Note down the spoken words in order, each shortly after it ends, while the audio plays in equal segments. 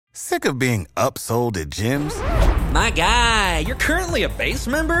Sick of being upsold at gyms? My guy, you're currently a base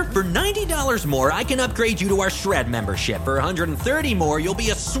member? For $90 more, I can upgrade you to our Shred membership. For $130 more, you'll be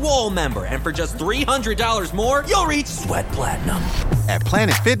a Swole member. And for just $300 more, you'll reach Sweat Platinum. At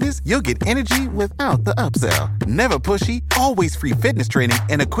Planet Fitness, you'll get energy without the upsell. Never pushy, always free fitness training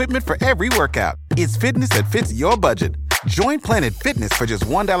and equipment for every workout. It's fitness that fits your budget. Join Planet Fitness for just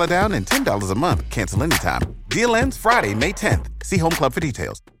 $1 down and $10 a month. Cancel anytime. Deal ends Friday, May 10th. See Home Club for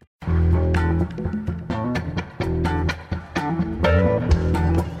details.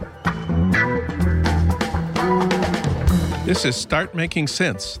 This is Start Making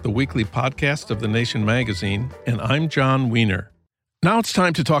Sense, the weekly podcast of The Nation magazine, and I'm John Wiener. Now it's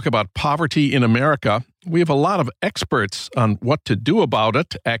time to talk about poverty in America. We have a lot of experts on what to do about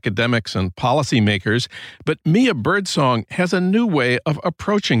it, academics and policymakers, but Mia Birdsong has a new way of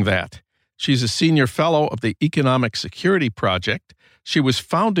approaching that. She's a senior fellow of the Economic Security Project. She was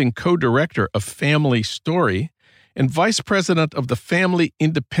founding co-director of Family Story and vice president of the Family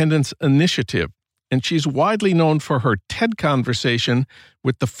Independence Initiative. And she's widely known for her TED conversation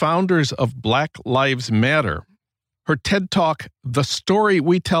with the founders of Black Lives Matter. Her TED Talk, The Story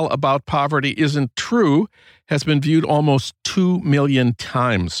We Tell About Poverty Isn't True, has been viewed almost 2 million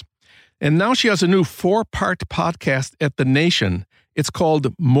times. And now she has a new 4-part podcast at The Nation. It's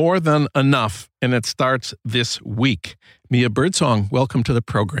called More Than Enough, and it starts this week. Mia Birdsong, welcome to the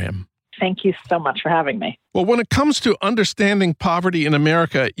program. Thank you so much for having me. Well, when it comes to understanding poverty in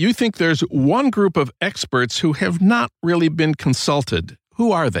America, you think there's one group of experts who have not really been consulted.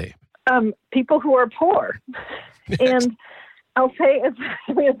 Who are they? People who are poor. And I'll say it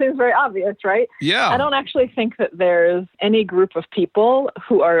seems very obvious, right? Yeah. I don't actually think that there's any group of people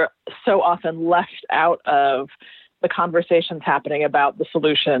who are so often left out of the conversations happening about the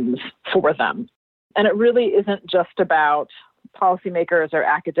solutions for them. And it really isn't just about policymakers or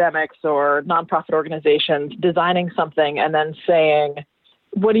academics or nonprofit organizations designing something and then saying,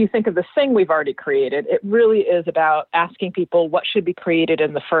 what do you think of this thing we've already created? It really is about asking people what should be created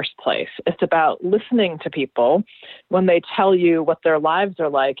in the first place. It's about listening to people when they tell you what their lives are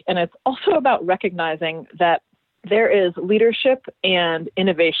like. And it's also about recognizing that there is leadership and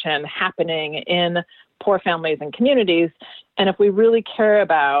innovation happening in poor families and communities. And if we really care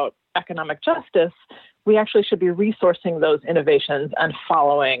about economic justice, we actually should be resourcing those innovations and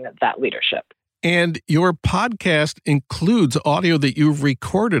following that leadership. And your podcast includes audio that you've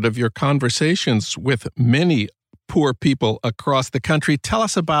recorded of your conversations with many poor people across the country. Tell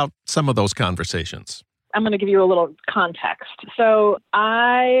us about some of those conversations. I'm going to give you a little context. So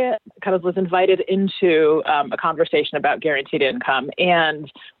I kind of was invited into a conversation about guaranteed income and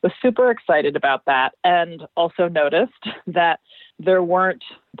was super excited about that, and also noticed that there weren't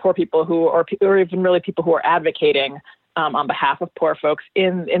poor people who, or even really people who are advocating on behalf of poor folks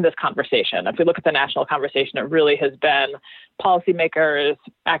in this conversation. If we look at the national conversation, it really has been policymakers,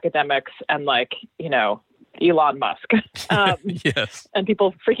 academics, and Elon Musk. Yes. And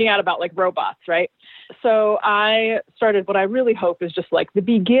people freaking out about robots, right? So I started what I really hope is just the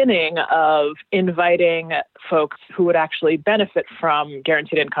beginning of inviting folks who would actually benefit from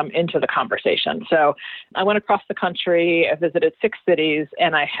guaranteed income into the conversation. So I went across the country, I visited 6 cities,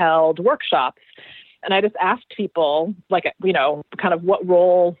 and I held workshops. And I just asked people, kind of what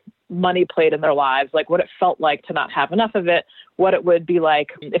role money played in their lives, what it felt like to not have enough of it, what it would be like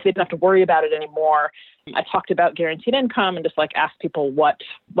if they didn't have to worry about it anymore. I talked about guaranteed income and just asked people what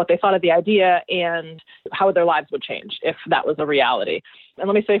they thought of the idea and how their lives would change if that was a reality. And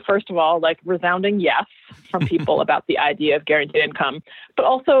let me say, first of all, resounding yes from people about the idea of guaranteed income, but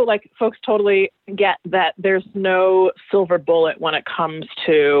also folks totally get that there's no silver bullet when it comes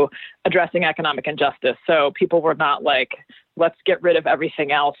to addressing economic injustice. So people were not let's get rid of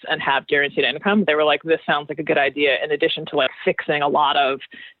everything else and have guaranteed income. They were this sounds like a good idea, in addition to fixing a lot of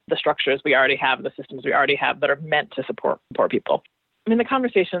the structures we already have, the systems we already have that are meant to support poor people. I mean, the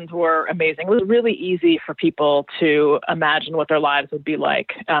conversations were amazing. It was really easy for people to imagine what their lives would be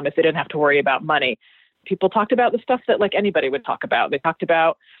like if they didn't have to worry about money. People talked about the stuff that anybody would talk about. They talked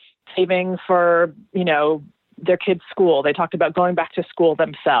about saving for, their kids' school. They talked about going back to school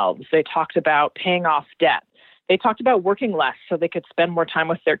themselves. They talked about paying off debt. They talked about working less so they could spend more time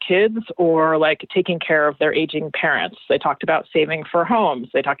with their kids or taking care of their aging parents. They talked about saving for homes.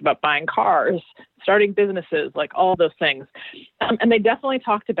 They talked about buying cars, starting businesses, all those things. And they definitely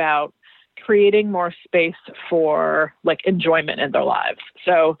talked about creating more space for enjoyment in their lives.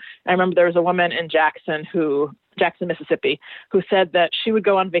 So I remember there was a woman in Jackson, Mississippi, who said that she would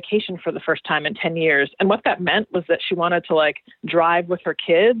go on vacation for the first time in 10 years. And what that meant was that she wanted to drive with her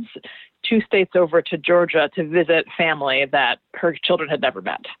kids 2 states over to Georgia to visit family that her children had never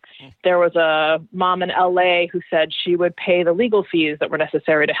met. There was a mom in LA who said she would pay the legal fees that were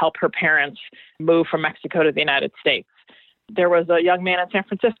necessary to help her parents move from Mexico to the United States. There was a young man in San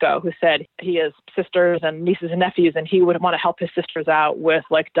Francisco who said he has sisters and nieces and nephews, and he would want to help his sisters out with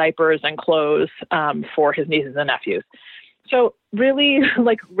like diapers and clothes for his nieces and nephews. So really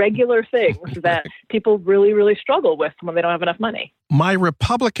like regular things that people really, really struggle with when they don't have enough money. My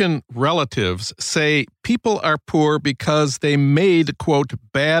Republican relatives say people are poor because they made, quote,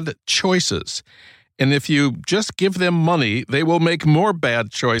 bad choices. And if you just give them money, they will make more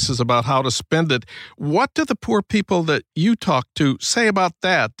bad choices about how to spend it. What do the poor people that you talk to say about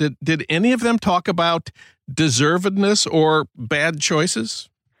that? Did any of them talk about deservedness or bad choices?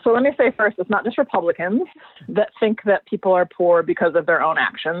 So let me say first, it's not just Republicans that think that people are poor because of their own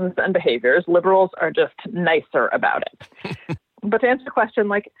actions and behaviors. Liberals are just nicer about it. But to answer the question,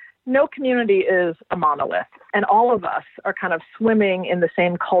 like, no community is a monolith, and all of us are kind of swimming in the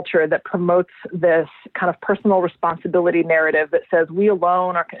same culture that promotes this kind of personal responsibility narrative that says we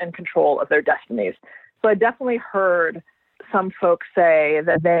alone are in control of their destinies. So I definitely heard some folks say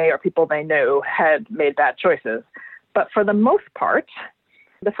that they or people they knew had made bad choices. But for the most part,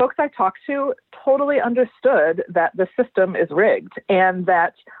 the folks I talked to totally understood that the system is rigged and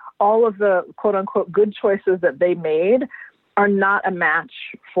that all of the quote unquote good choices that they made are not a match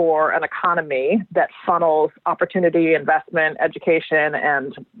for an economy that funnels opportunity, investment, education,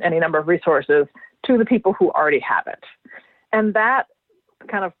 and any number of resources to the people who already have it. And that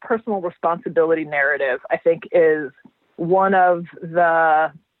kind of personal responsibility narrative, I think, is one of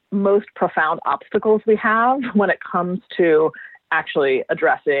the most profound obstacles we have when it comes to actually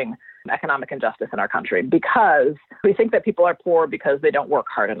addressing economic injustice in our country, because we think that people are poor because they don't work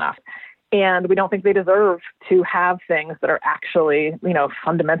hard enough. And we don't think they deserve to have things that are actually,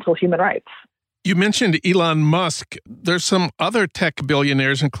 fundamental human rights. You mentioned Elon Musk. There's some other tech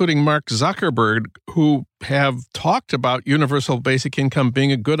billionaires, including Mark Zuckerberg, who have talked about universal basic income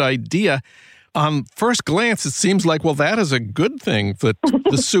being a good idea. On first glance, it seems like, well, that is a good thing that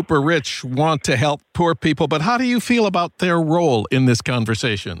the super rich want to help poor people. But how do you feel about their role in this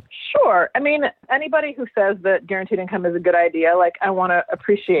conversation? Sure. I mean, anybody who says that guaranteed income is a good idea, I want to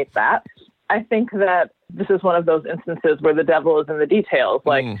appreciate that. I think that this is one of those instances where the devil is in the details.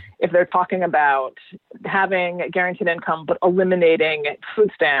 If they're talking about having guaranteed income but eliminating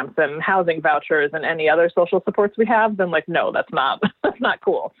food stamps and housing vouchers and any other social supports we have, then no, that's not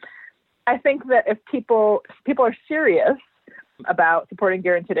cool. I think that if people are serious about supporting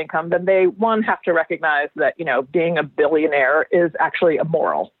guaranteed income, then they, one, have to recognize that, being a billionaire is actually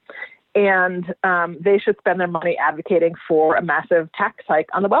immoral. And they should spend their money advocating for a massive tax hike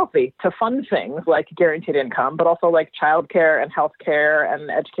on the wealthy to fund things like guaranteed income, but also like childcare and healthcare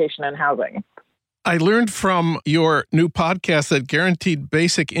and education and housing. I learned from your new podcast that guaranteed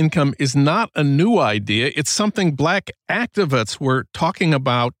basic income is not a new idea. It's something Black activists were talking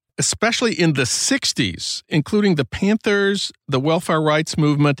about, especially in the 60s, including the Panthers, the welfare rights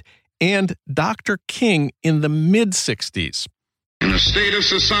movement, and Dr. King in the mid-60s. In a state of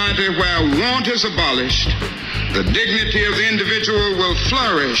society where want is abolished, the dignity of the individual will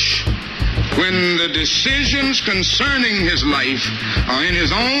flourish when the decisions concerning his life are in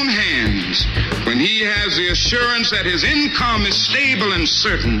his own hands, when he has the assurance that his income is stable and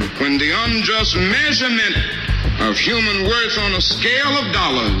certain, when the unjust measurement of human worth on a scale of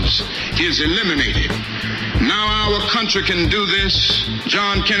dollars is eliminated. Now our country can do this.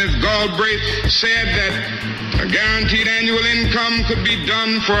 John Kenneth Galbraith said that a guaranteed annual income could be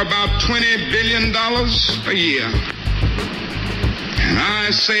done for about $20 billion a year. And I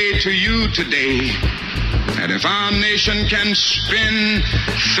say to you today that if our nation can spend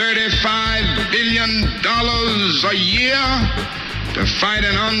 $35 billion a year to fight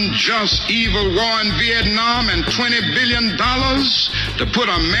an unjust, evil war in Vietnam and $20 billion to put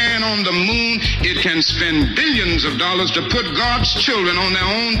a man on the moon, it can spend billions of dollars to put God's children on their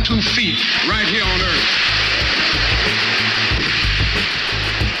own 2 feet right here on earth.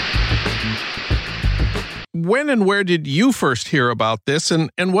 When and where did you first hear about this, and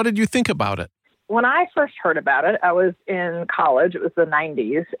what did you think about it? When I first heard about it, I was in college. It was the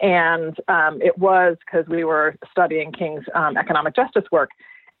 90s, and it was because we were studying King's economic justice work.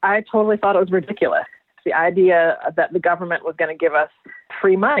 I totally thought it was ridiculous, the idea that the government was going to give us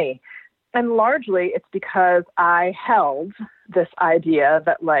free money. And largely, it's because I held this idea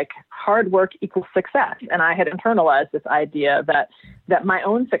that hard work equals success. And I had internalized this idea that my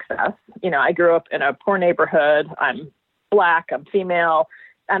own success, I grew up in a poor neighborhood. I'm Black, I'm female.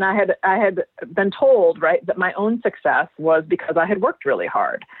 And I had been told, right, that my own success was because I had worked really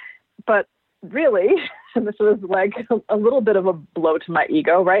hard. But really, and this was like a little bit of a blow to my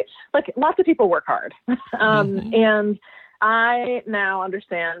ego, right? Like lots of people work hard. And I now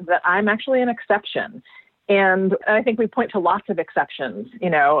understand that I'm actually an exception. And I think we point to lots of exceptions.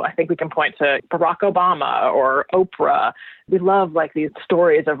 I think we can point to Barack Obama or Oprah. We love like these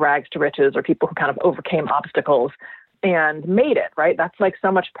stories of rags to riches or people who kind of overcame obstacles and made it, right? That's like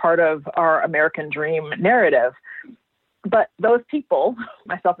so much part of our American dream narrative. But those people,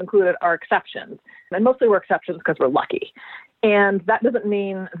 myself included, are exceptions. And mostly we're exceptions because we're lucky. And that doesn't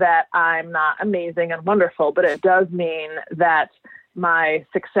mean that I'm not amazing and wonderful, but it does mean that my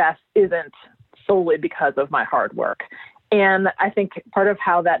success isn't solely because of my hard work. And I think part of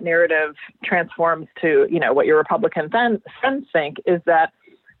how that narrative transforms to, what your Republican friends think is that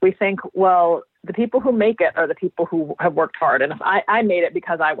we think, well, the people who make it are the people who have worked hard. And if I made it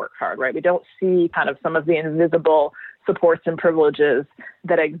because I worked hard, right? We don't see kind of some of the invisible supports and privileges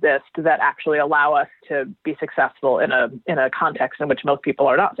that exist that actually allow us to be successful in a context in which most people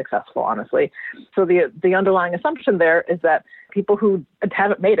are not successful, honestly. So the underlying assumption there is that people who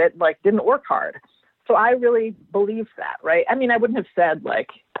haven't made it, like, didn't work hard. So I really believe that, right? I mean, I wouldn't have said, like,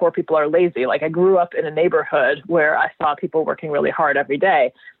 poor people are lazy. Like, I grew up in a neighborhood where I saw people working really hard every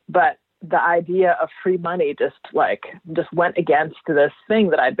day. But the idea of free money just went against this thing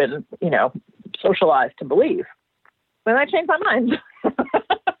that I'd been, socialized to believe. Then I changed my mind.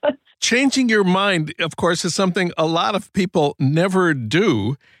 Changing your mind, of course, is something a lot of people never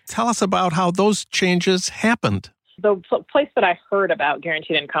do. Tell us about how those changes happened. The place that I heard about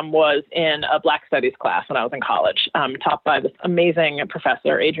guaranteed income was in a Black Studies class when I was in college, taught by this amazing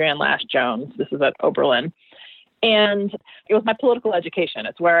professor, Adrienne Lash Jones. This is at Oberlin. And it was my political education.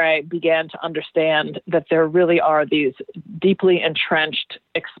 It's where I began to understand that there really are these deeply entrenched,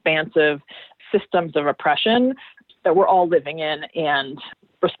 expansive systems of oppression that we're all living in and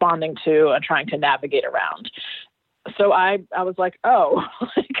responding to and trying to navigate around. So I was like, oh,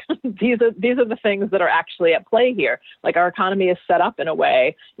 these are the things that are actually at play here. Like, our economy is set up in a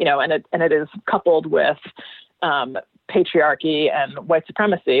way, and it is coupled with patriarchy and white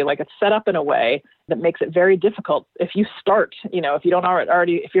supremacy. Like, it's set up in a way that makes it very difficult if you start, if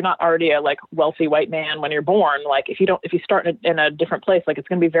you're not already a like wealthy white man when you're born, like if you start in a different place, like it's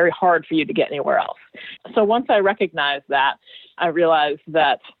going to be very hard for you to get anywhere else. So once I recognized that, I realized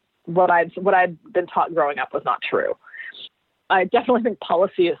that what I'd been taught growing up was not true. I definitely think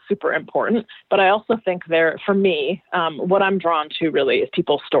policy is super important, but I also think for me, what I'm drawn to really is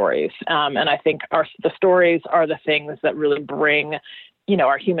people's stories. And I think the stories are the things that really bring,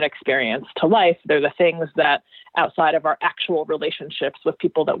 our human experience to life. They're the things that, outside of our actual relationships with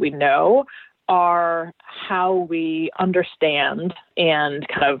people that we know, are how we understand and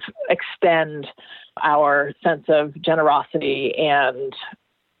kind of extend our sense of generosity and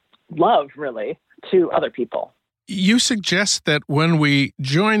love, really, to other people. You suggest that when we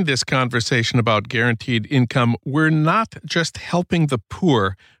join this conversation about guaranteed income, we're not just helping the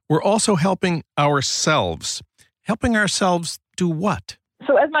poor, we're also helping ourselves. Helping ourselves do what?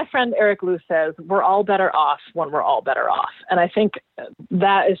 So as my friend Eric Liu says, we're all better off when we're all better off. And I think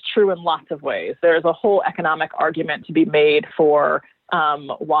that is true in lots of ways. There's a whole economic argument to be made for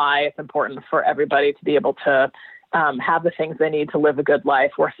why it's important for everybody to be able to have the things they need to live a good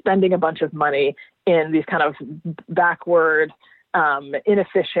life. We're spending a bunch of money in these kind of backward,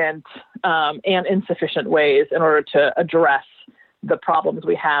 inefficient, and insufficient ways in order to address the problems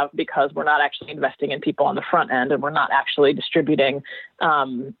we have because we're not actually investing in people on the front end and we're not actually distributing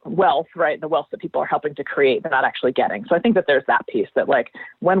wealth, right? The wealth that people are helping to create, they're not actually getting. So I think that there's that piece that like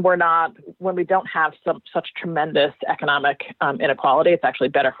when we don't have such tremendous economic inequality, it's actually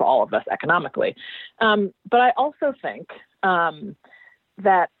better for all of us economically. But I also think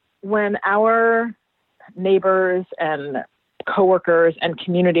that when our neighbors and coworkers and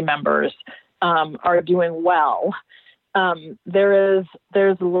community members are doing well, there's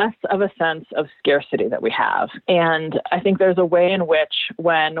less of a sense of scarcity that we have. And I think there's a way in which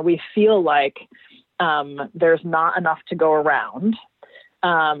when we feel like there's not enough to go around,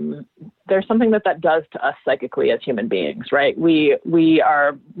 there's something that does to us psychically as human beings, right? We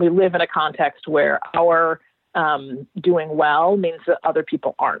live in a context where our doing well means that other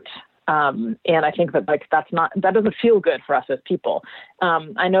people aren't. And I think that that doesn't feel good for us as people.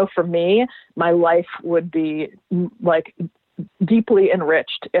 I know for me, my life would be like deeply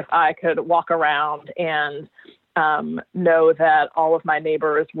enriched if I could walk around and know that all of my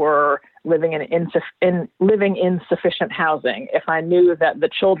neighbors were living in sufficient housing. If I knew that the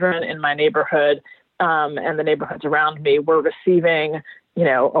children in my neighborhood and the neighborhoods around me were receiving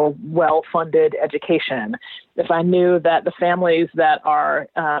a well-funded education, if I knew that the families that are,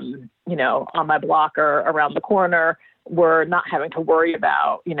 on my block or around the corner were not having to worry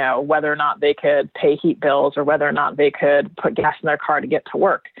about, whether or not they could pay heat bills or whether or not they could put gas in their car to get to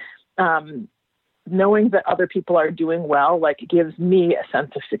work. Knowing that other people are doing well, gives me a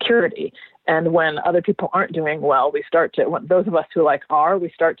sense of security. And when other people aren't doing well, those of us who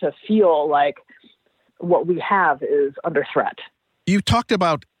we start to feel like what we have is under threat. You talked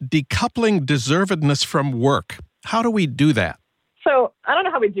about decoupling deservedness from work. How do we do that? So I don't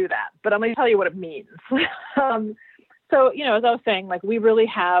know how we do that, but I'm going to tell you what it means. So, as I was saying, we really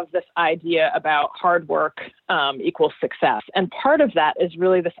have this idea about hard work equals success. And part of that is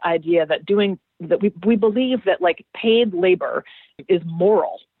really this idea that we believe that paid labor is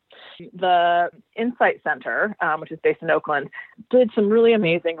moral. The Insight Center, which is based in Oakland, did some really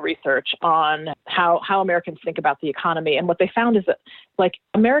amazing research on how Americans think about the economy. And what they found is that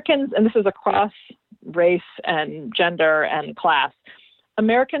Americans, and this is across race and gender and class,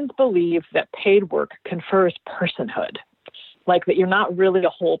 Americans believe that paid work confers personhood, that you're not really a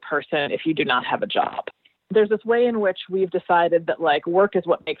whole person if you do not have a job. There's this way in which we've decided that work is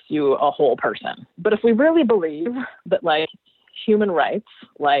what makes you a whole person. But if we really believe that human rights,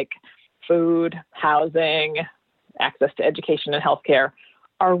 food, housing, access to education and healthcare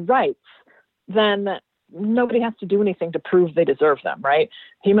are rights, then nobody has to do anything to prove they deserve them, right?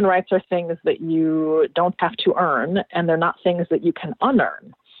 Human rights are things that you don't have to earn, and they're not things that you can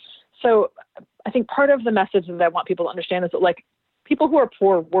unearn. So I think part of the message that I want people to understand is that people who are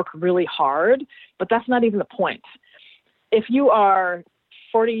poor work really hard, but that's not even the point. If you are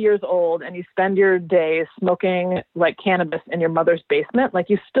 40 years old and you spend your days smoking cannabis in your mother's basement,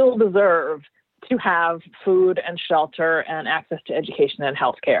 you still deserve to have food and shelter and access to education and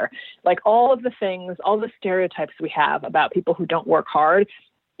healthcare. All of the things, all the stereotypes we have about people who don't work hard,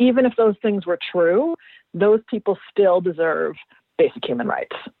 even if those things were true, those people still deserve basic human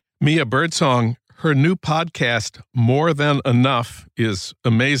rights. Mia Birdsong, her new podcast, More Than Enough, is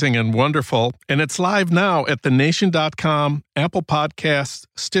amazing and wonderful. And it's live now at thenation.com, Apple Podcasts,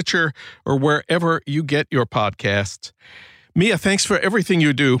 Stitcher, or wherever you get your podcasts. Mia, thanks for everything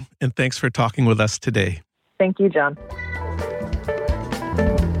you do, and thanks for talking with us today. Thank you, John.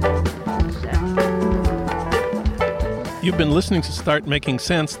 You've been listening to Start Making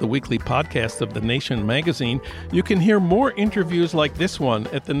Sense, the weekly podcast of The Nation magazine. You can hear more interviews like this one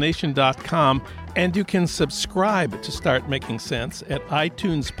at thenation.com, and you can subscribe to Start Making Sense at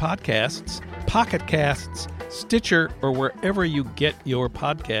iTunes Podcasts, Pocket Casts, Stitcher, or wherever you get your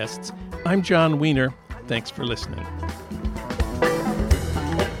podcasts. I'm John Wiener. Thanks for listening.